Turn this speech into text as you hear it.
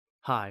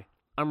Hi,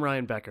 I'm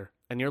Ryan Becker,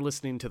 and you're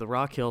listening to the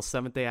Rock Hill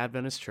Seventh-day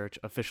Adventist Church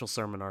official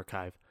sermon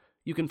archive.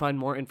 You can find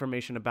more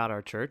information about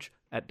our church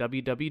at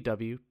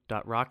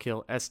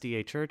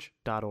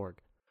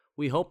www.rockhillsdachurch.org.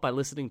 We hope by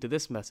listening to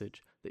this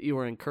message that you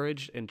are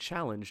encouraged and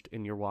challenged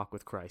in your walk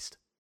with Christ.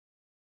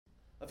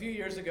 A few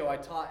years ago, I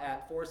taught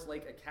at Forest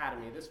Lake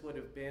Academy. This would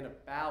have been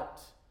about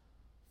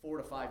 4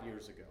 to 5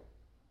 years ago.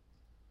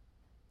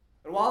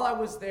 And while I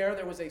was there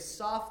was a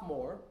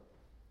sophomore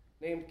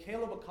named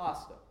Caleb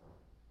Acosta.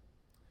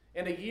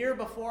 And a year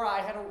before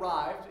I had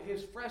arrived,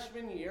 his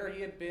freshman year,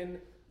 he had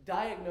been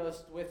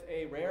diagnosed with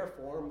a rare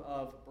form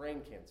of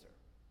brain cancer.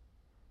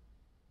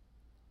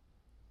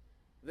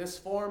 This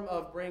form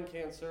of brain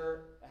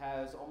cancer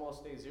has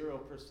almost a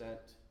 0%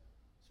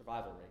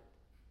 survival rate.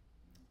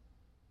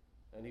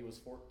 And he was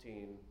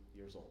 14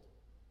 years old.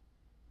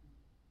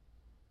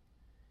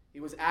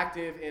 He was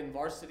active in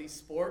varsity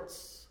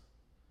sports.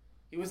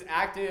 He was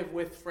active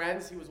with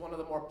friends. He was one of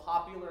the more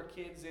popular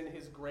kids in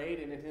his grade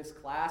and in his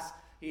class.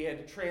 He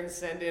had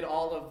transcended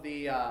all of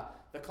the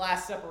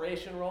class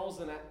separation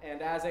roles,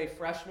 and as a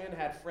freshman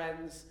had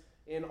friends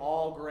in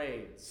all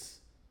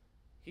grades.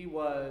 He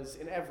was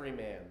an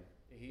everyman.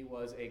 He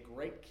was a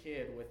great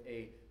kid with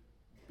a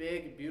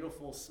big,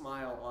 beautiful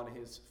smile on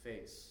his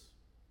face.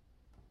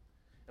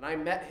 And I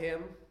met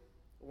him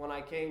when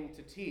I came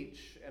to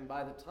teach, and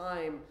by the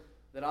time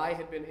that I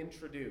had been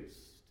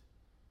introduced,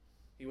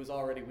 he was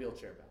already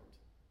wheelchair bound.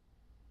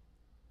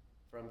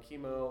 From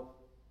chemo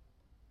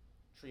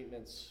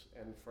treatments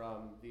and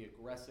from the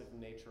aggressive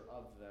nature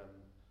of them,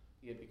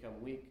 he had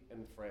become weak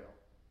and frail.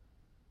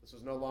 This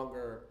was no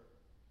longer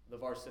the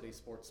varsity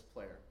sports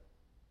player.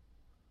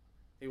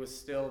 He was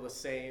still the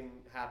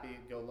same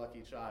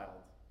happy-go-lucky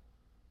child,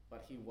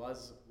 but he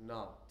was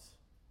not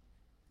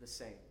the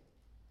same.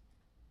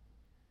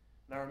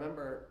 And I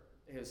remember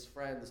his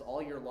friends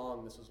all year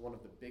long. This was one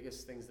of the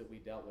biggest things that we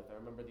dealt with. I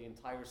remember the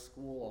entire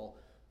school, all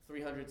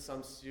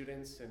 300-some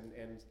students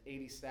and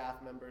 80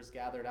 staff members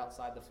gathered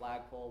outside the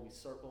flagpole. We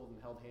circled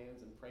and held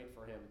hands and prayed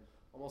for him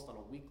almost on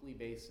a weekly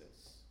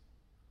basis,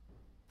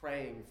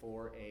 praying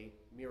for a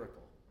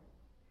miracle.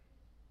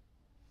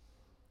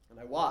 And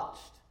I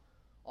watched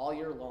all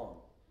year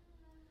long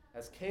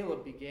as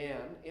Caleb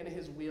began in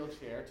his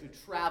wheelchair to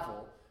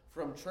travel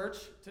from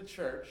church to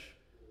church,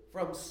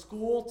 from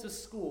school to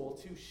school,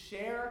 to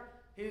share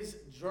his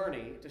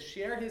journey, to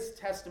share his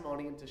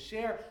testimony, and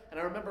and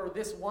I remember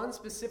this one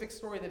specific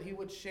story that he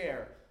would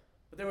share.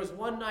 But there was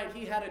one night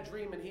he had a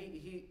dream, and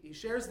he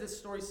shares this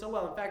story so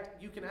well. In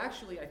fact, you can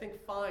actually, I think,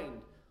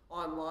 find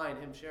online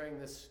him sharing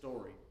this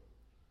story.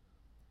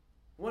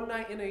 One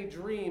night in a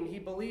dream, he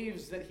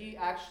believes that he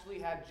actually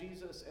had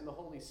Jesus and the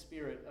Holy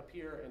Spirit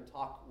appear and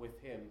talk with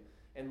him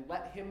and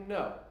let him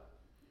know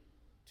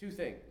two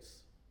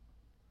things.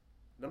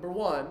 Number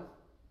one,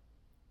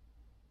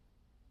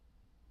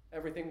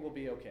 everything will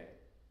be okay.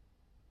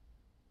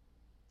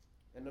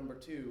 And number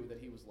two, that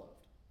he was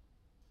loved.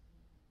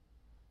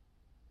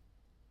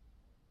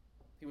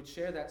 He would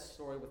share that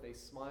story with a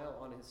smile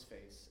on his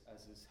face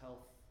as his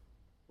health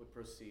would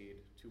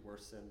proceed to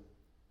worsen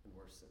and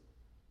worsen.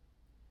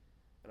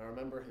 And I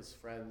remember his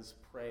friends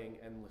praying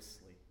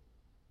endlessly.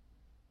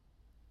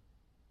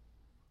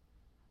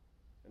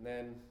 And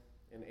then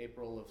in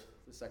April of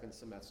the second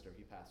semester,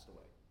 he passed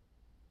away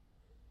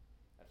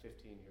at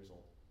 15 years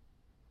old.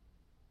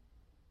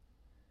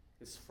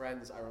 His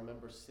friends, I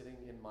remember sitting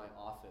in my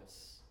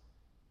office.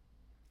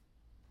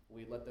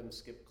 We'd let them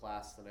skip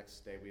class the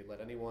next day. We'd let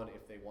anyone,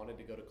 if they wanted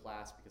to go to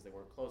class because they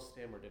weren't close to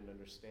him or didn't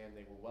understand,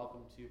 they were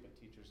welcome to, but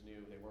teachers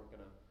knew they weren't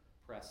going to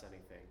press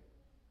anything.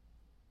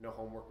 No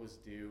homework was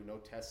due, no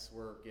tests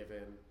were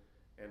given,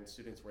 and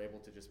students were able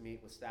to just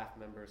meet with staff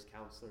members,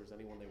 counselors,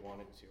 anyone they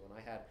wanted to. And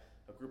I had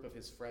a group of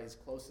his friends,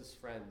 closest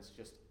friends,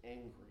 just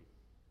angry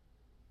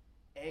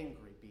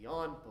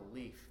beyond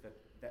belief that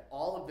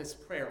all of this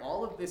prayer,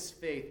 all of this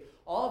faith,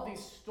 all of these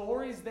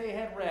stories they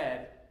had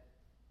read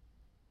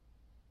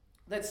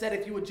that said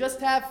if you would just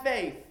have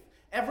faith,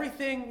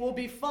 everything will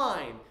be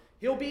fine.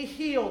 He'll be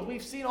healed.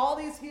 We've seen all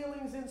these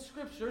healings in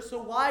Scripture,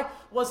 so why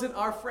wasn't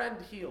our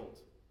friend healed?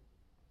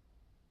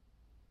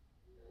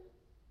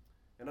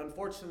 And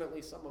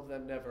unfortunately, some of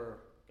them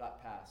never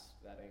got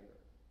past that anger.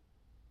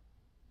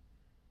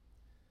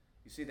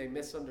 You see, they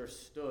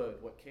misunderstood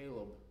what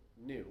Caleb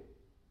knew.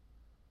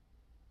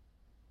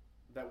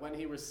 That when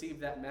he received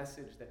that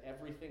message that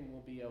everything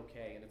will be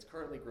okay, and it's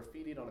currently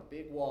graffitied on a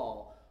big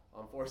wall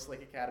on Forest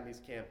Lake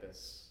Academy's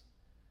campus,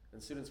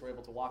 and students were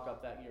able to walk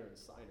up that year and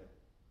sign it.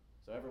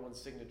 So everyone's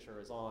signature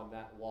is on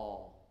that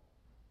wall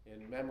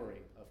in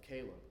memory of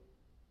Caleb.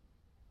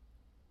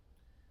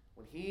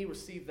 When he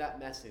received that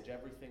message,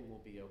 everything will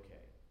be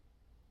okay.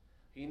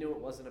 He knew it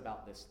wasn't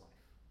about this life.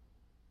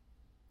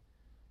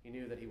 He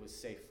knew that he was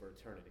safe for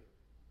eternity.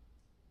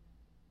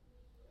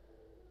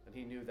 And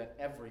he knew that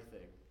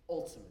everything,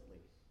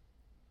 ultimately,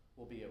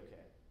 will be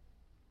okay.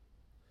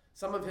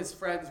 Some of his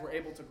friends were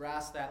able to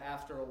grasp that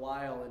after a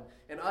while,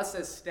 and us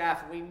as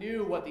staff, we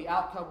knew what the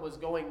outcome was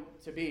going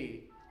to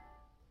be.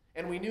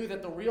 And we knew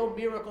that the real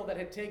miracle that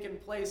had taken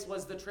place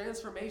was the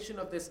transformation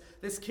of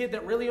this kid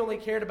that really only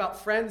cared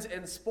about friends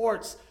and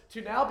sports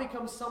to now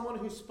become someone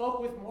who spoke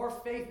with more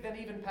faith than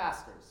even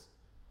pastors,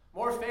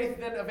 more faith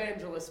than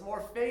evangelists,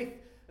 more faith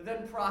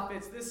than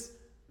prophets.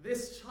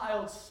 This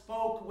child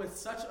spoke with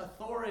such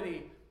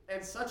authority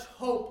and such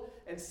hope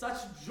and such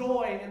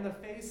joy in the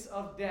face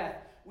of death.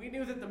 We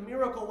knew that the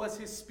miracle was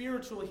his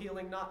spiritual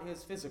healing, not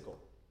his physical.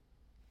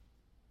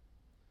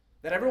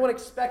 That everyone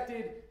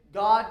expected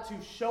God to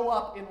show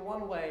up in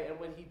one way, and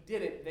when he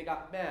didn't, they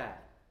got mad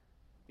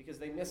because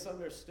they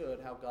misunderstood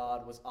how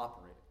God was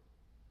operating.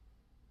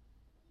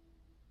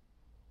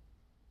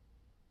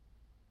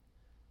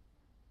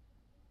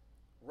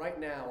 Right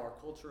now, our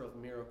culture of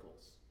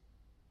miracles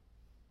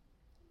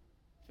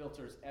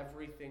filters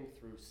everything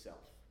through self.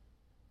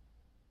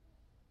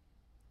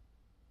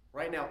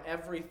 Right now,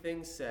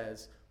 everything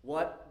says,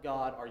 "What,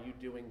 God, are you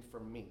doing for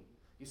me?"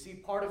 You see,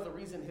 part of the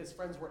reason his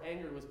friends were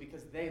angry was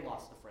because they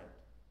lost a friend.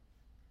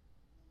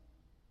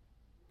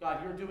 God,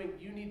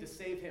 you need to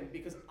save him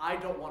because I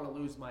don't want to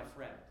lose my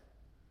friend.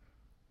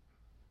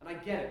 And I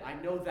get it. I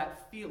know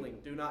that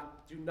feeling. Do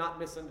not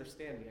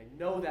misunderstand me. I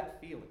know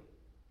that feeling.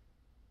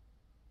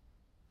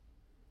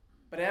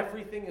 But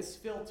everything is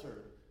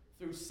filtered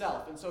through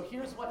self. And so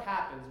here's what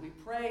happens. We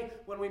pray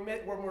when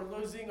we're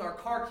losing our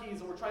car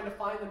keys and we're trying to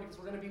find them because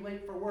we're going to be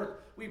late for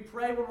work. We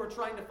pray when we're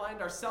trying to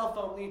find our cell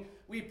phone.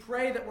 We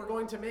pray that we're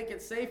going to make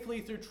it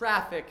safely through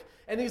traffic.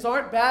 And these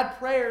aren't bad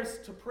prayers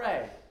to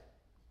pray.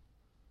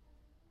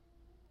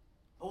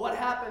 But what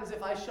happens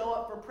if I show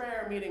up for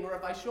prayer meeting or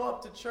if I show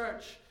up to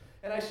church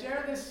and I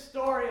share this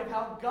story of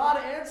how God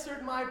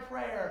answered my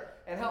prayer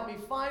and helped me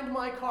find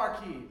my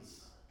car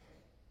keys,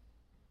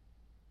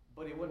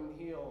 but he wouldn't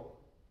heal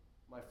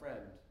my friend?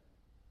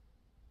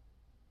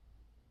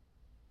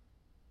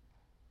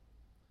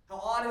 How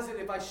odd is it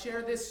if I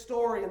share this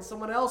story and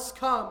someone else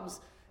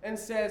comes and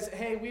says,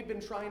 "Hey, we've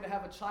been trying to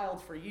have a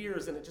child for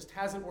years and it just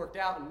hasn't worked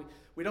out and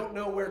we don't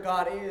know where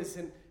God is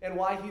and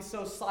why he's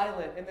so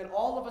silent." And then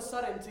all of a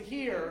sudden to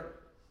hear,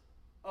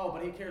 "Oh,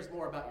 but he cares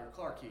more about your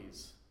car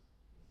keys."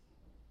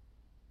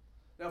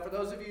 Now, for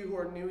those of you who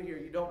are new here,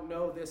 you don't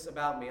know this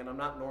about me, and I'm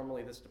not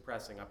normally this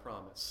depressing, I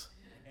promise.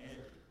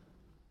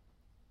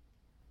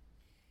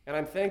 And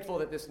I'm thankful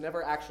that this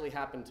never actually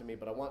happened to me,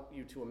 but I want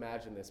you to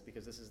imagine this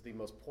because this is the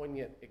most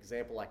poignant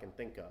example I can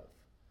think of.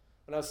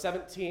 When I was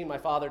 17, my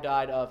father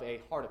died of a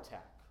heart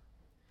attack.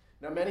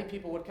 Now, many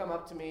people would come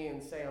up to me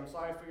and say, "I'm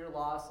sorry for your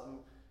loss.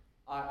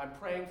 I'm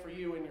praying for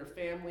you and your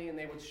family," and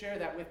they would share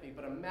that with me.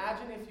 But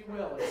imagine, if you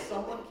will, if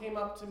someone came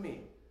up to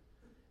me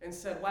and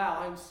said, "Wow,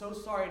 I'm so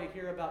sorry to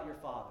hear about your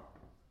father,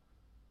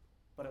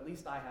 but at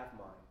least I have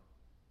mine."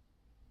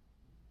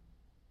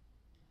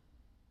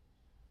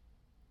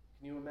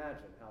 Can you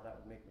imagine how that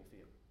would make me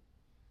feel?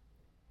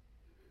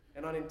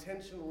 And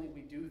unintentionally,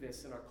 we do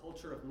this in our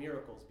culture of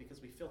miracles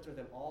because we filter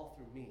them all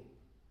through me.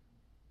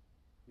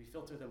 We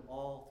filter them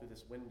all through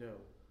this window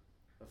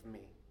of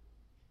me.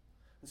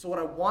 And so what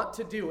I want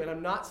to do, and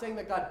I'm not saying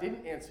that God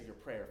didn't answer your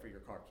prayer for your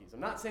car keys. I'm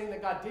not saying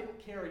that God didn't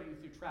carry you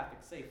through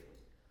traffic safely.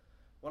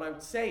 What I'm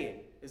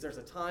saying is there's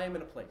a time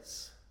and a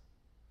place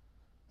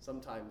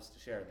sometimes to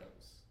share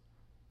those.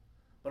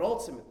 But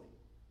ultimately,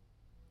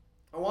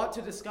 I want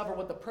to discover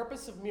what the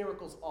purpose of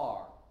miracles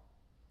are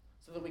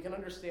so that we can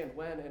understand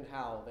when and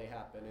how they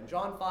happen. And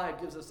John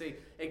 5 gives us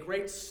a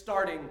great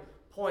starting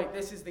point.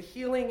 This is the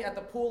healing at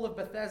the pool of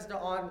Bethesda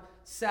on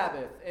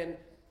Sabbath. And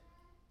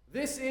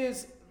this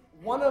is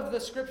one of the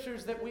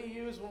scriptures that we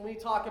use when we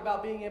talk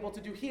about being able to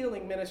do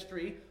healing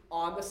ministry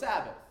on the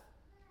Sabbath.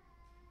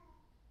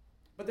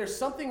 But there's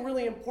something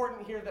really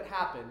important here that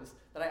happens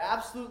that I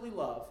absolutely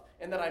love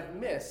and that I've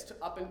missed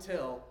up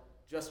until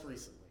just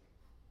recently.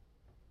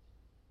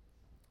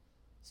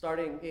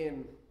 Starting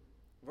in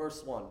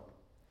verse 1.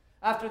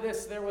 After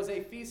this, there was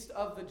a feast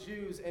of the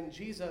Jews, and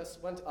Jesus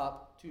went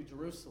up to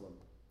Jerusalem.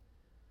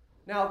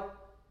 Now,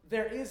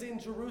 there is in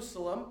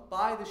Jerusalem,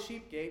 by the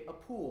sheep gate, a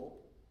pool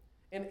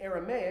in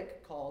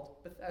Aramaic called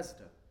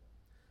Bethesda,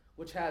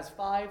 which has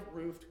 5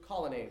 roofed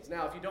colonnades.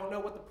 Now, if you don't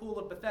know what the pool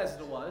of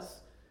Bethesda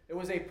was, it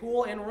was a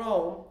pool in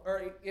Rome,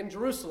 or in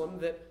Jerusalem,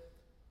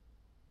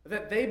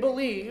 that they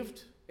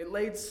believed it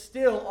laid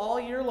still all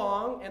year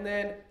long, and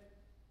then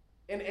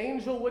an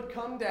angel would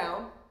come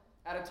down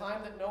at a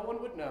time that no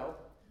one would know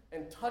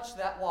and touch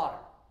that water,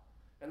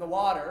 and the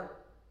water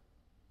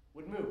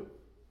would move.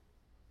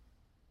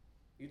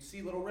 You'd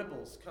see little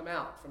ripples come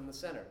out from the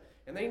center.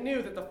 And they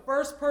knew that the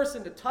first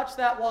person to touch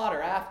that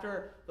water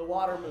after the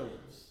water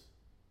moves,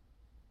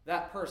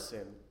 that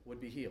person would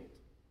be healed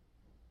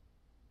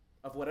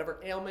of whatever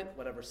ailment,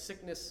 whatever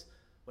sickness,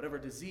 whatever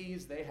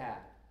disease they had.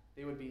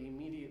 They would be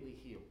immediately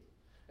healed.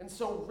 And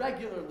so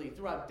regularly,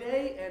 throughout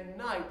day and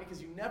night,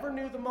 because you never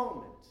knew the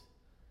moment,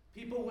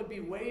 people would be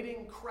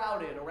waiting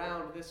crowded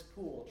around this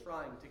pool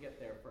trying to get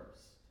there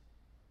first.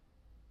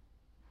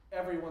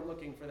 Everyone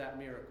looking for that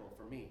miracle,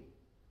 for me.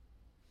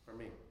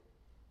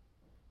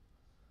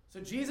 So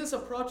Jesus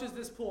approaches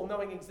this pool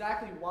knowing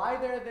exactly why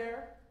they're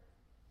there,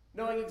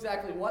 knowing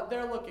exactly what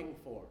they're looking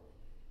for.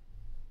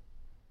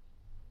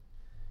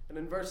 And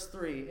in verse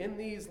 3, in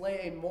these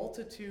lay a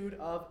multitude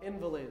of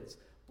invalids,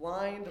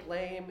 blind,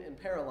 lame, and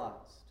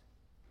paralyzed.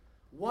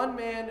 One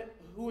man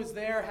who was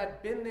there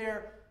had been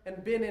there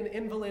and been an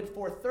invalid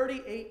for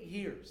 38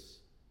 years.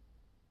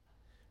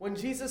 When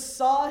Jesus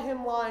saw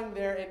him lying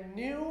there and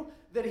knew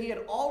that he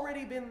had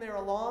already been there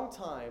a long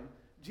time,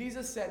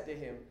 Jesus said to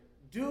him,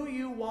 "Do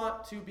you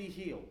want to be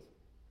healed?"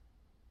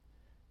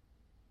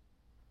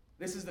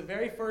 This is the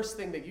very first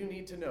thing that you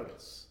need to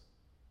notice.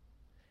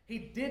 He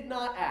did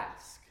not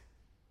ask,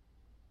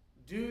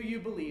 "Do you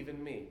believe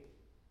in me?"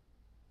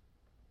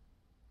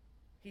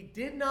 He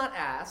did not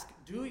ask,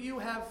 "Do you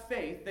have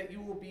faith that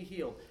you will be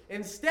healed?"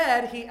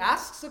 Instead, he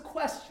asks a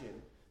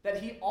question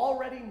that he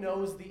already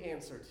knows the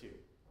answer to.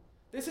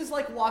 This is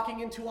like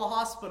walking into a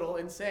hospital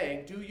and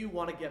saying, "Do you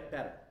want to get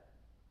better?"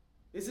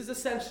 This is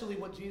essentially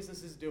what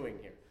Jesus is doing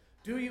here.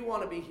 Do you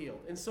want to be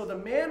healed? And so the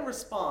man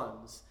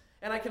responds,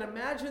 and I can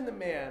imagine the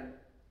man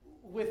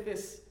with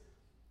this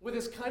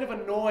kind of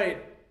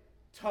annoyed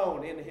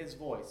tone in his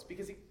voice,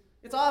 because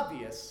it's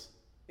obvious.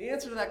 The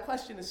answer to that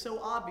question is so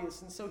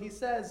obvious. And so he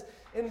says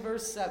in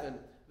verse 7,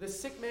 the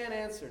sick man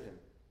answered him,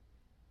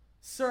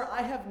 "Sir,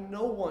 I have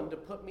no one to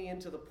put me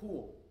into the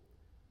pool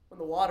when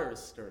the water is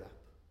stirred up.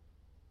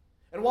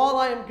 And while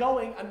I am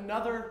going,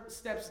 another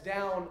steps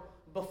down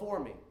before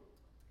me."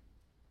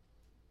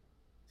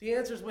 He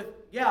answers with,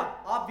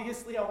 "Yeah,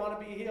 obviously I want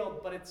to be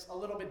healed, but it's a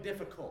little bit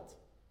difficult.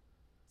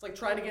 It's like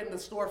trying to get in the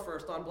store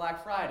first on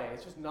Black Friday.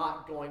 It's just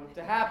not going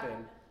to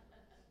happen.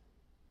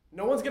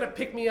 No one's going to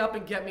pick me up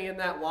and get me in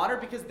that water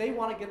because they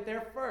want to get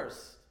there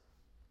first.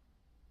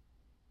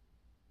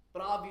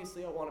 But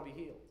obviously I want to be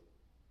healed."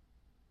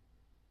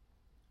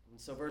 And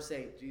so verse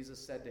 8,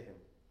 Jesus said to him,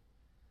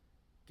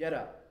 "Get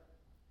up,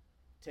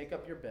 take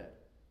up your bed,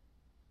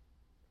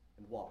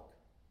 and walk."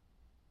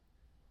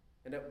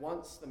 And at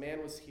once the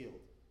man was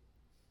healed,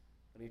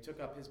 and he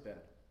took up his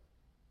bed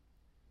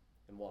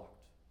and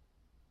walked.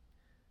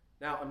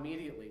 Now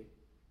immediately,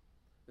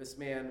 this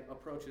man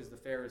approaches the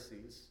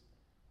Pharisees.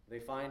 They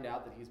find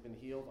out that he's been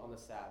healed on the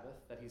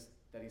Sabbath, that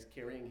he's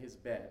carrying his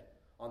bed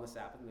on the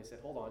Sabbath, and they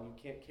said, "Hold on, you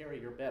can't carry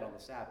your bed on the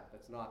Sabbath.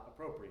 That's not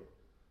appropriate."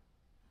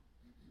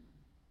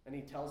 And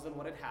he tells them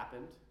what had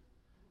happened,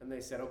 and they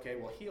said, "Okay,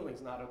 well,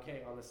 healing's not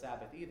okay on the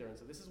Sabbath either." And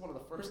so this is one of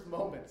the first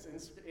moments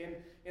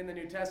in the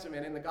New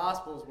Testament, in the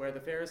Gospels, where the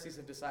Pharisees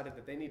have decided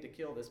that they need to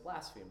kill this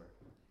blasphemer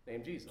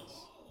named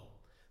Jesus.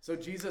 So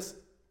Jesus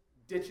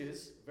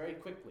ditches very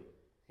quickly.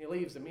 He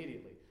leaves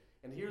immediately.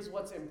 And here's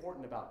what's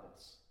important about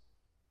this.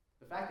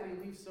 The fact that he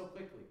leaves so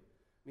quickly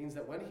means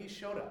that when he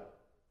showed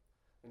up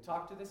and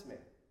talked to this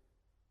man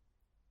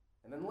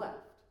and then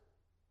left,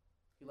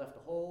 he left a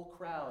whole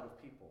crowd of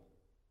people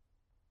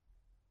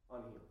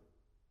unhealed,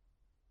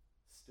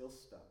 still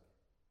stuck,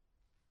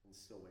 and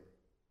still waiting,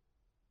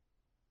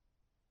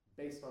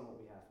 based on what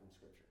we have from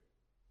Scripture.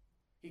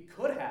 He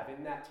could have,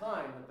 in that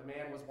time that the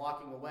man was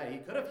walking away, he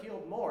could have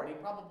healed more, and he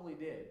probably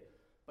did,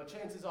 but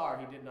chances are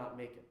he did not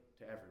make it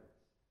to everyone.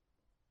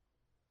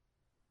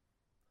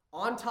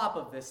 On top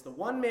of this, the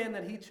one man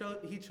that he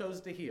chose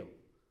to heal,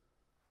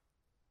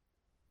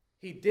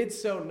 he did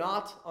so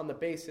not on the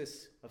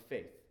basis of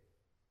faith.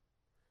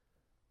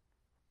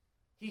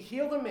 He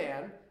healed a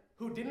man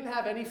who didn't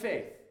have any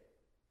faith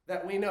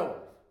that we know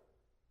of.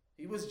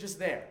 He was just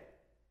there.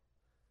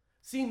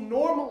 See,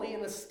 normally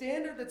in the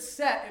standard that's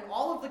set in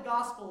all of the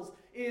Gospels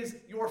is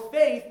your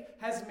faith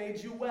has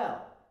made you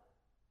well.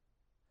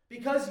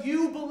 Because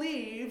you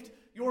believed,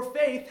 your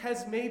faith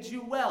has made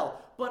you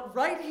well. But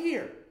right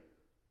here,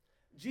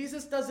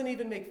 Jesus doesn't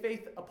even make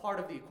faith a part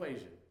of the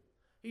equation.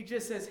 He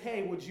just says,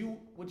 "Hey, would you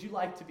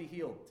like to be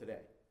healed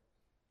today?"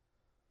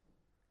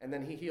 And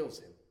then he heals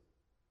him.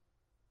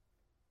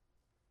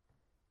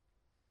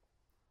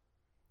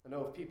 I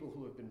know of people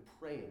who have been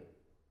praying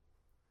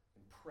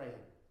and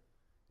praying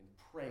and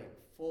praying,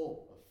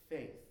 full of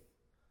faith,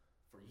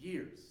 for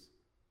years,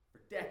 for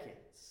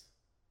decades.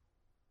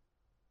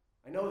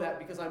 I know that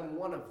because I'm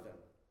one of them.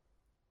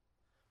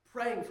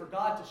 Praying for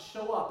God to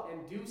show up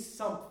and do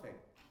something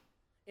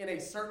in a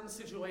certain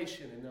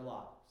situation in their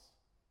lives.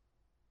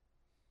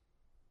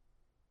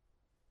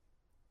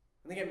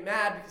 And they get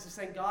mad because they're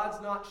saying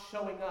God's not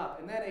showing up.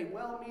 And then a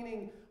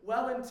well-meaning,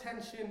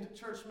 well-intentioned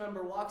church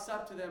member walks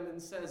up to them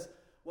and says,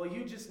 "Well,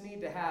 you just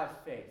need to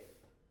have faith.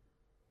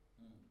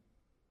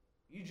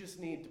 You just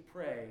need to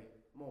pray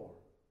more.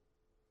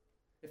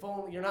 If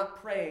only you're not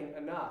praying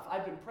enough."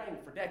 I've been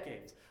praying for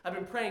decades. I've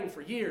been praying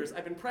for years.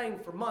 I've been praying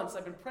for months.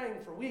 I've been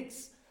praying for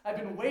weeks. I've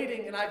been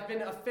waiting, and I've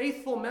been a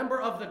faithful member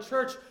of the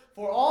church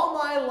for all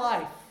my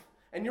life.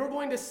 And you're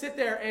going to sit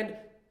there and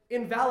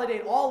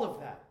invalidate all of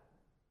that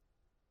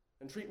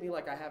and treat me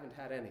like I haven't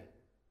had any.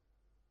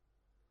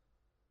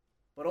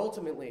 But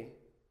ultimately,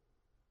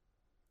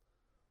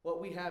 what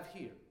we have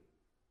here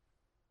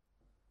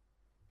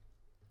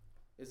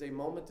is a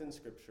moment in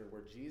Scripture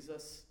where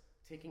Jesus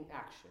taking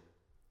action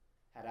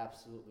had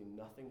absolutely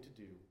nothing to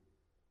do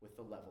with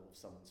the level of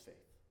someone's faith.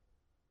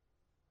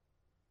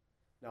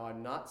 Now,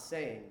 I'm not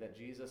saying that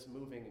Jesus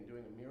moving and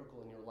doing a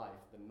miracle in your life,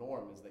 the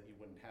norm is that you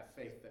wouldn't have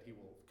faith that he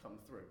will come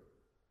through.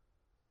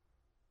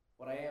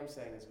 What I am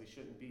saying is we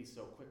shouldn't be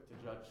so quick to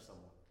judge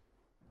someone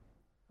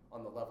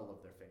on the level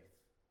of their faith.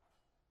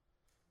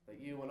 That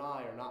you and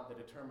I are not the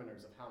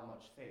determiners of how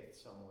much faith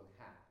someone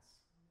has.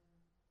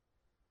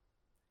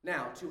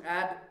 Now, to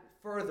add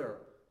further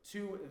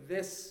to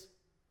this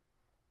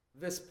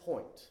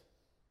point,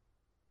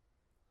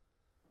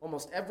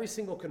 almost every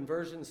single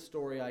conversion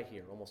story I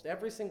hear, almost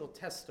every single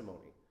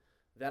testimony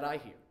that I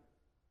hear,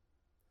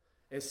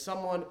 is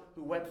someone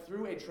who went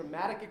through a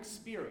traumatic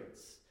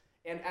experience,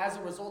 and as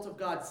a result of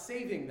God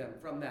saving them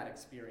from that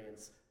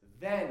experience,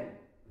 then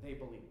they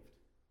believed.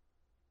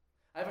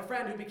 I have a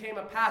friend who became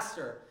a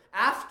pastor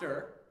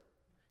after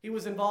he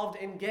was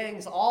involved in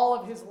gangs all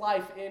of his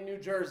life in New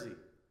Jersey.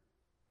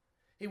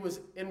 He was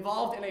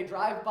involved in a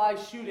drive-by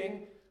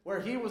shooting where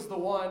he was the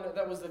one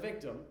that was the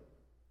victim.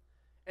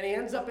 And he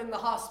ends up in the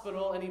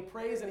hospital, and he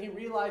prays, and he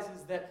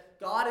realizes that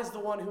God is the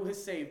one who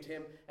has saved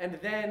him, and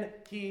then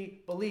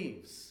he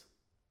believes.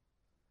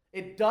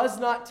 It does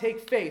not take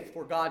faith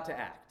for God to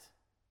act.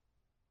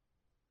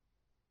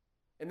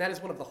 And that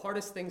is one of the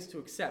hardest things to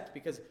accept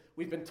because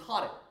we've been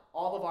taught it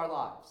all of our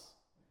lives.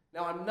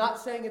 Now, I'm not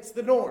saying it's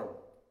the norm.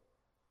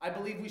 I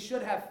believe we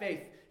should have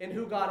faith in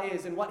who God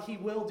is and what he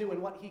will do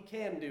and what he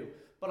can do.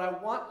 But I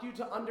want you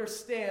to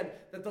understand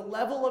that the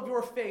level of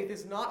your faith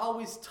is not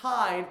always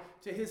tied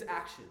to his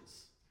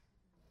actions.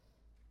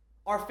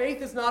 Our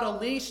faith is not a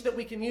leash that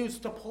we can use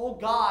to pull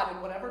God in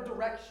whatever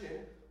direction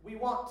we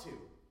want to.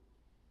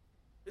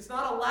 It's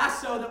not a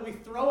lasso that we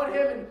throw at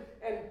him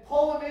and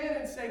pull him in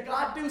and say,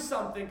 God, do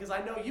something, because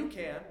I know you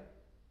can.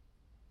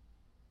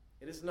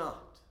 It is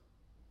not.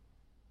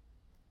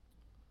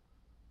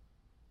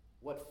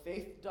 What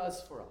faith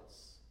does for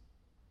us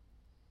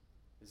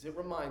is it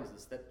reminds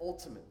us that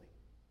ultimately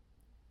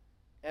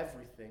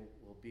everything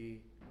will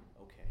be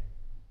okay.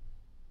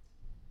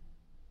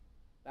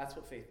 That's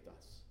what faith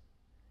does.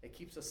 It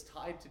keeps us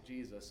tied to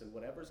Jesus and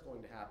whatever's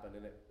going to happen,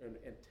 and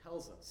it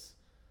tells us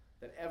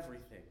that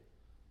everything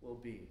will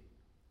be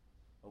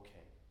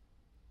okay.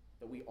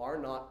 That we are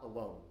not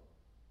alone.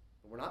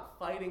 That we're not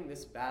fighting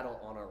this battle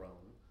on our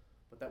own,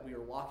 but that we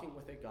are walking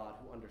with a God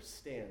who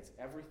understands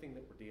everything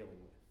that we're dealing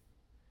with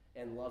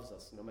and loves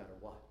us no matter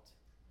what.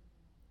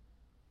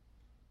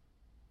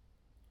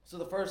 So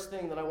the first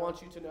thing that I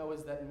want you to know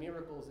is that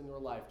miracles in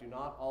your life do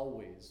not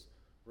always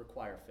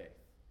require faith.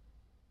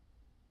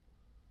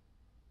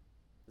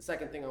 The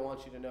second thing I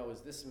want you to know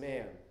is this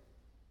man,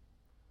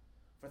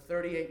 for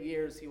 38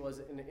 years he was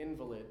an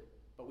invalid,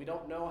 but we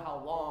don't know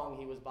how long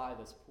he was by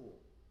this pool.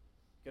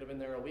 He could have been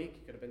there a week,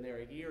 he could have been there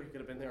a year, he could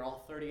have been there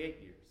all 38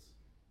 years.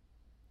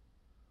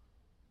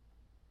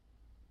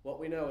 What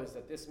we know is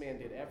that this man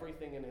did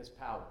everything in his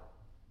power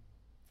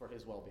for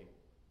his well-being.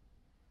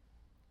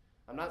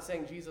 I'm not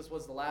saying Jesus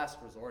was the last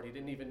resort. He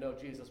didn't even know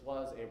Jesus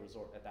was a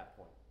resort at that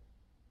point.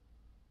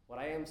 What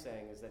I am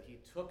saying is that he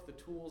took the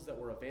tools that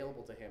were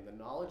available to him, the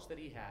knowledge that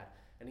he had,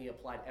 and he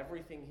applied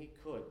everything he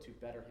could to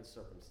better his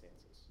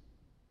circumstances.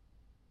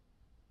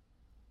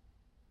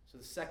 So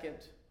the second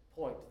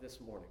point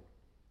this morning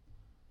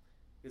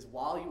is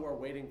while you are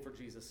waiting for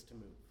Jesus to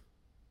move,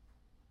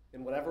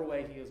 in whatever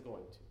way he is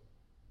going to,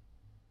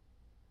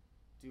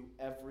 do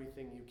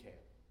everything you can.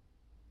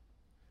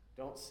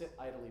 Don't sit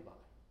idly by,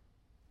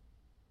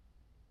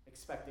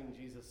 expecting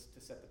Jesus to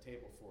set the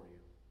table for you.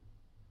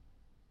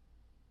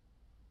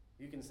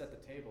 You can set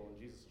the table and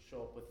Jesus will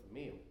show up with the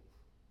meal.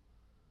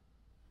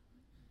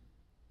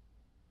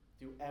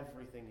 Do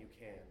everything you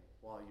can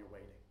while you're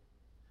waiting.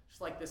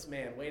 Just like this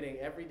man, waiting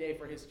every day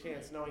for his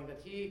chance, knowing that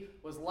he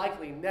was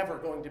likely never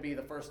going to be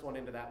the first one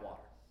into that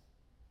water.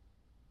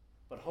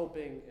 But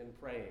hoping and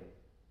praying,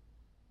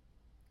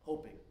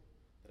 hoping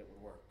that it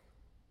would work.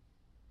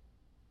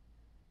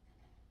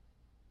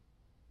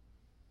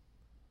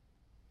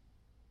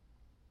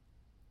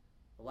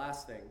 The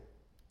last thing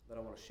that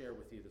I want to share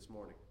with you this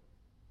morning.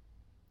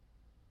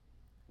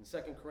 In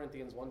 2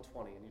 Corinthians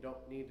 1:20, and you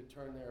don't need to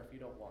turn there if you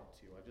don't want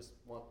to. I just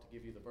want to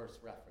give you the verse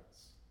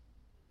reference.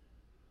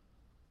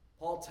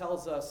 Paul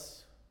tells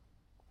us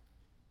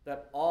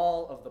that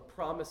all of the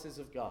promises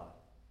of God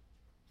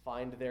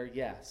find their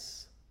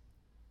yes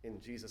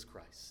in Jesus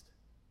Christ.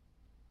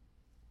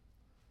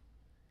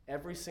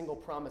 Every single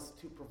promise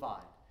to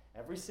provide,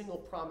 every single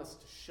promise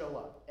to show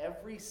up,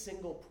 every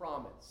single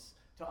promise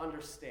to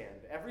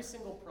understand, every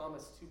single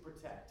promise to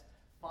protect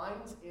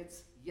finds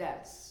its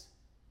yes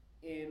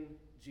in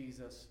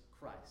Jesus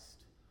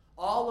Christ.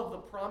 All of the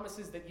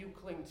promises that you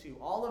cling to,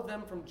 all of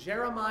them from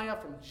Jeremiah,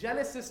 from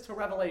Genesis to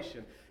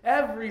Revelation,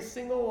 every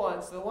single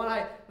one. So the one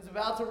I was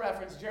about to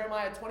reference,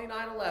 Jeremiah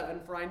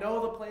 29:11, for I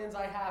know the plans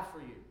I have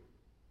for you,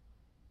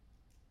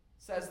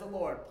 says the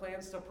Lord,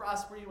 plans to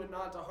prosper you and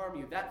not to harm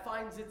you. That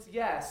finds its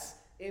yes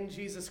in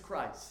Jesus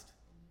Christ.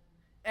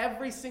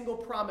 Every single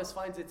promise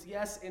finds its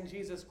yes in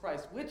Jesus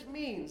Christ, which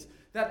means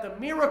that the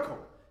miracle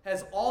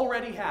has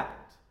already happened.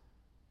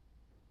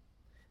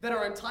 That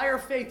our entire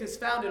faith is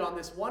founded on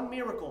this one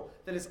miracle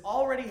that has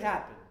already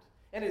happened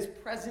and is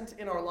present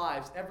in our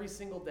lives every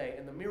single day.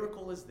 And the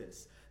miracle is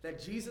this, that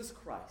Jesus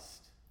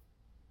Christ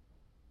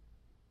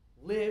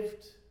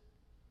lived,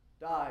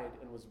 died,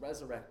 and was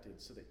resurrected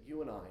so that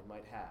you and I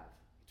might have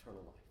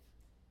eternal life.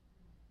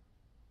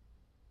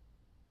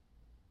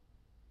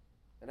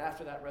 And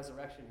after that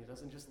resurrection, he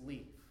doesn't just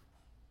leave,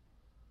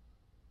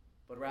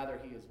 but rather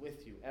he is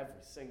with you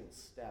every single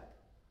step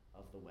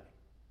of the way.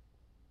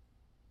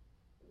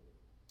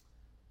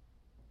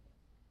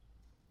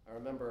 I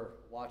remember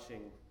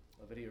watching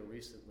a video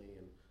recently,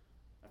 and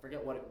I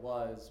forget what it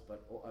was,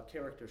 but a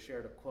character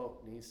shared a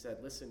quote, and he said,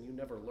 "Listen, you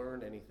never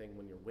learn anything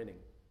when you're winning."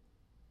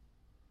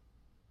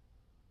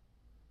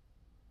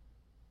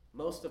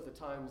 Most of the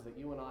times that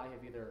you and I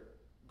have either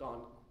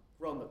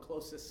grown the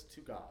closest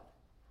to God,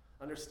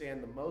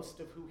 understand the most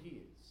of who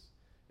he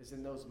is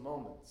in those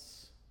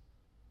moments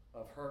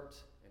of hurt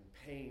and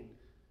pain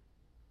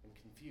and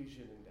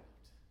confusion and doubt.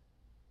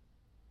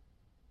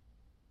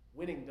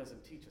 Winning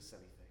doesn't teach us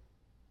anything,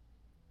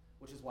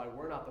 which is why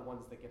we're not the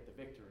ones that get the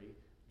victory.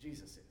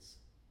 Jesus is.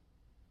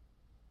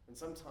 And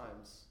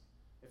sometimes,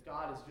 if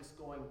God is just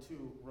going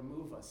to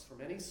remove us from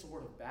any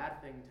sort of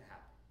bad thing to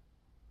happen,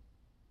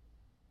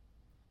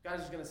 God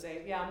is just going to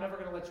say, yeah, I'm never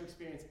going to let you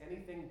experience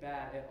anything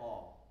bad at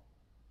all.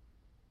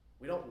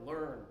 We don't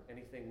learn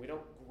anything. We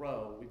don't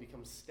grow. We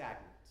become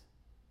stagnant.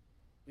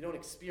 We don't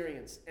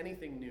experience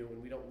anything new,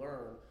 and we don't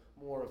learn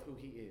more of who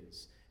he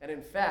is. And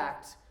in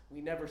fact,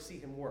 we never see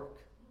him work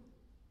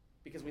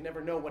because we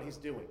never know what he's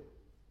doing.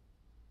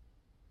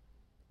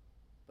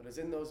 But as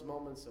in those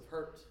moments of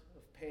hurt,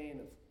 of pain,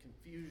 of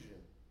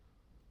confusion,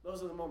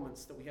 those are the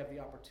moments that we have the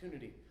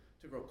opportunity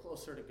to grow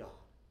closer to God,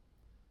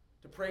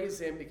 to praise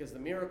him because the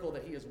miracle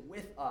that he is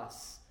with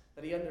us,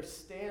 that he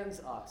understands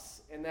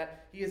us, and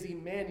that he is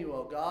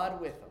Emmanuel,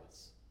 God with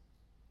us,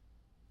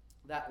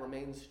 that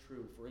remains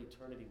true for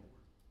eternity more.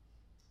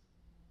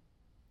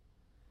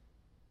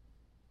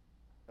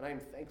 And I am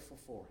thankful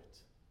for it.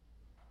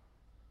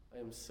 I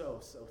am so,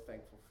 so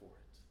thankful for it.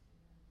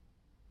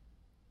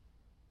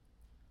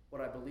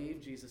 What I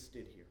believe Jesus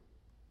did here,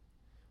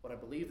 what I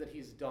believe that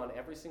he's done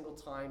every single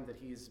time that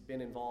he's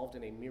been involved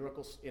in a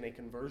miracle, in a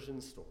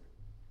conversion story.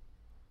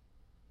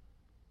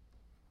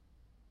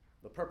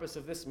 The purpose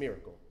of this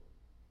miracle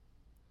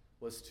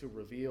was to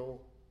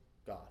reveal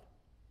God.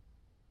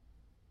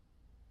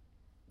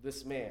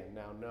 This man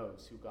now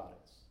knows who God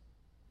is.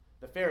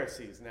 The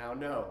Pharisees now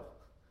know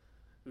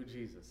who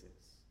Jesus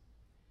is.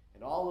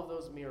 And all of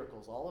those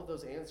miracles, all of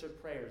those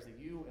answered prayers that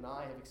you and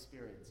I have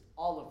experienced,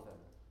 all of them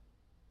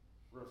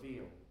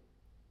reveal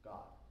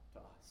God to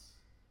us.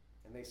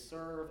 And they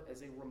serve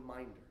as a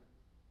reminder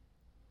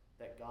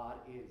that God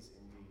is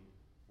indeed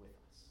with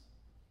us.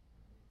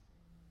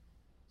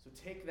 So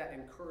take that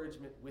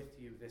encouragement with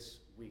you this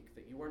week,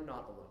 that you are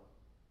not alone.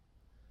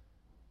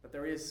 That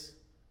there is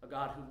a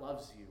God who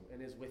loves you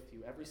and is with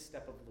you every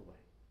step of the way.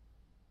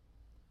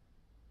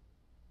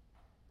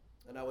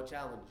 And I would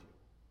challenge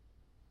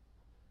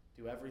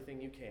you, do everything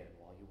you can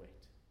while you wait.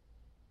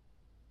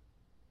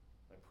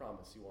 I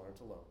promise you aren't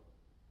alone.